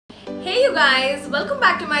Hey you guys, welcome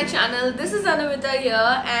back to my channel. This is Anumita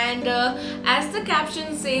here, and as the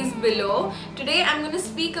caption says below, today I'm going to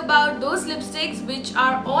speak about those lipsticks which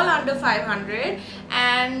are all under 500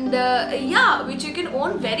 and which you can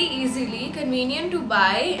own very easily, convenient to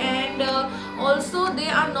buy, and also they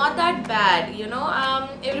are not that bad.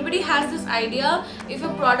 Everybody has this idea if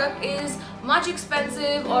a product is much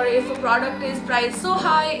expensive or if a product is priced so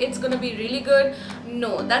high it's gonna be really good.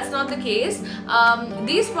 No, that's not the case.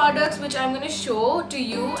 These products which I'm going to show to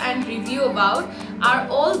you and review about are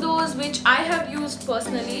all those which I have used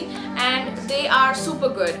personally, and they are super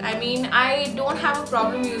good. I mean, I don't have a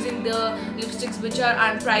problem using the lipsticks which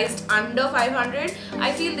are priced under 500.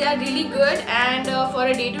 I feel they are really good, and for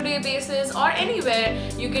a day-to-day basis or anywhere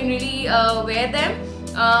you can really wear them.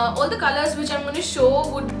 All the colors which I'm going to show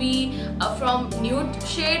would be from nude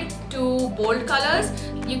shade to bold colors.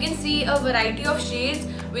 You can see a variety of shades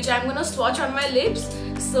which I'm going to swatch on my lips.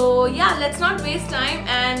 So yeah, let's not waste time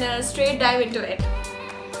and straight dive into it.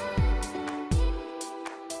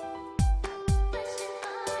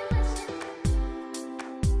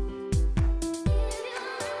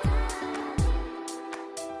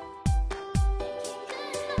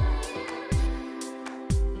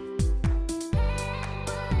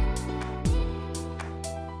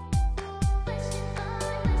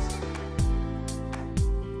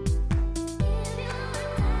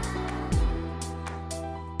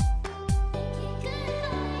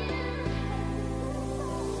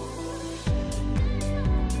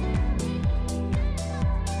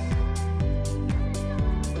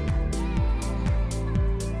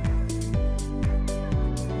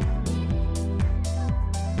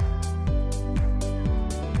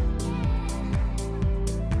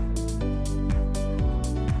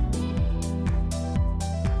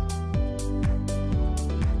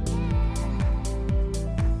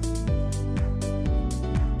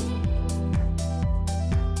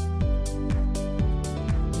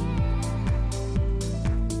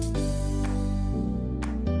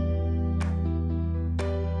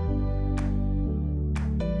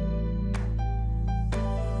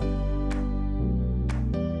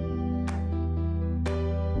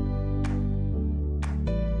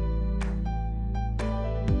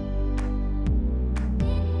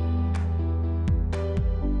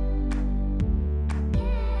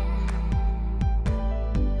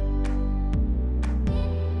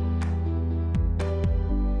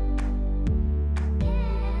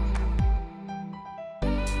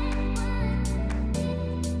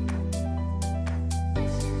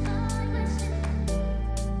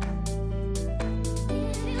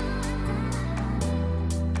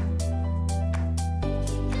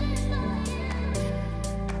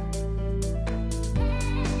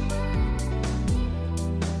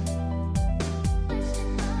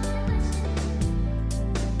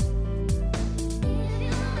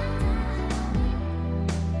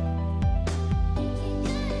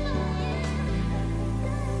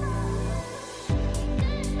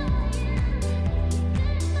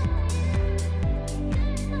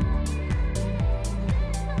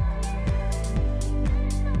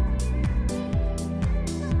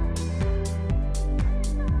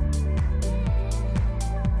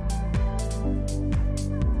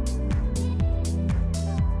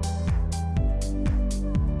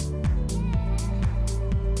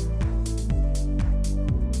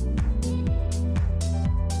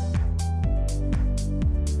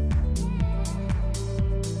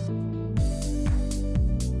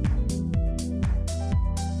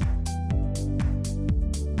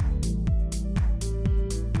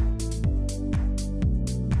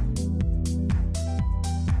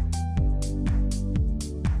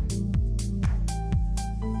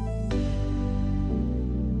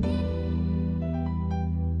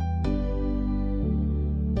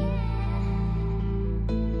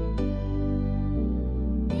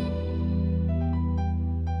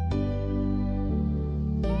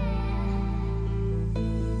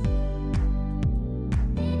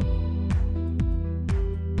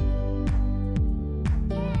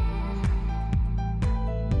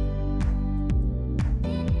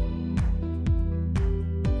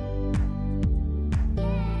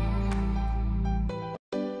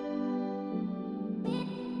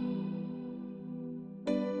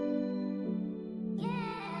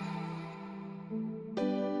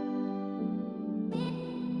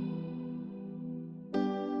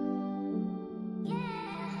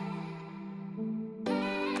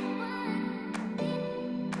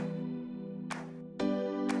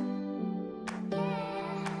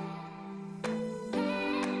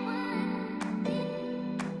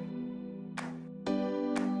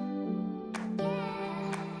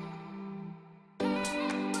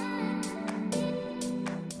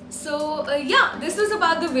 So yeah, this was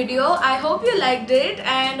about the video. I hope you liked it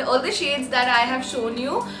and all the shades that I have shown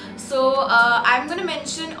you. So I'm going to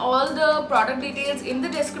mention all the product details in the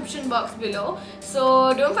description box below.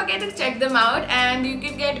 So don't forget to check them out, and you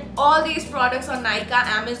can get all these products on Nykaa,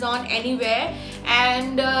 Amazon, anywhere.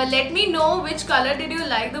 And let me know which color did you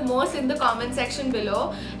like the most in the comment section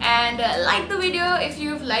below, and like the video if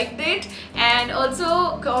you've liked it, and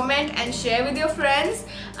also comment and share with your friends,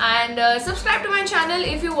 and subscribe to my channel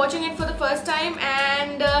if you're watching it for the first time.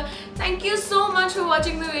 And thank you so much for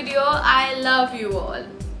watching the video. I love you all.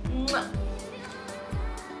 Mwah.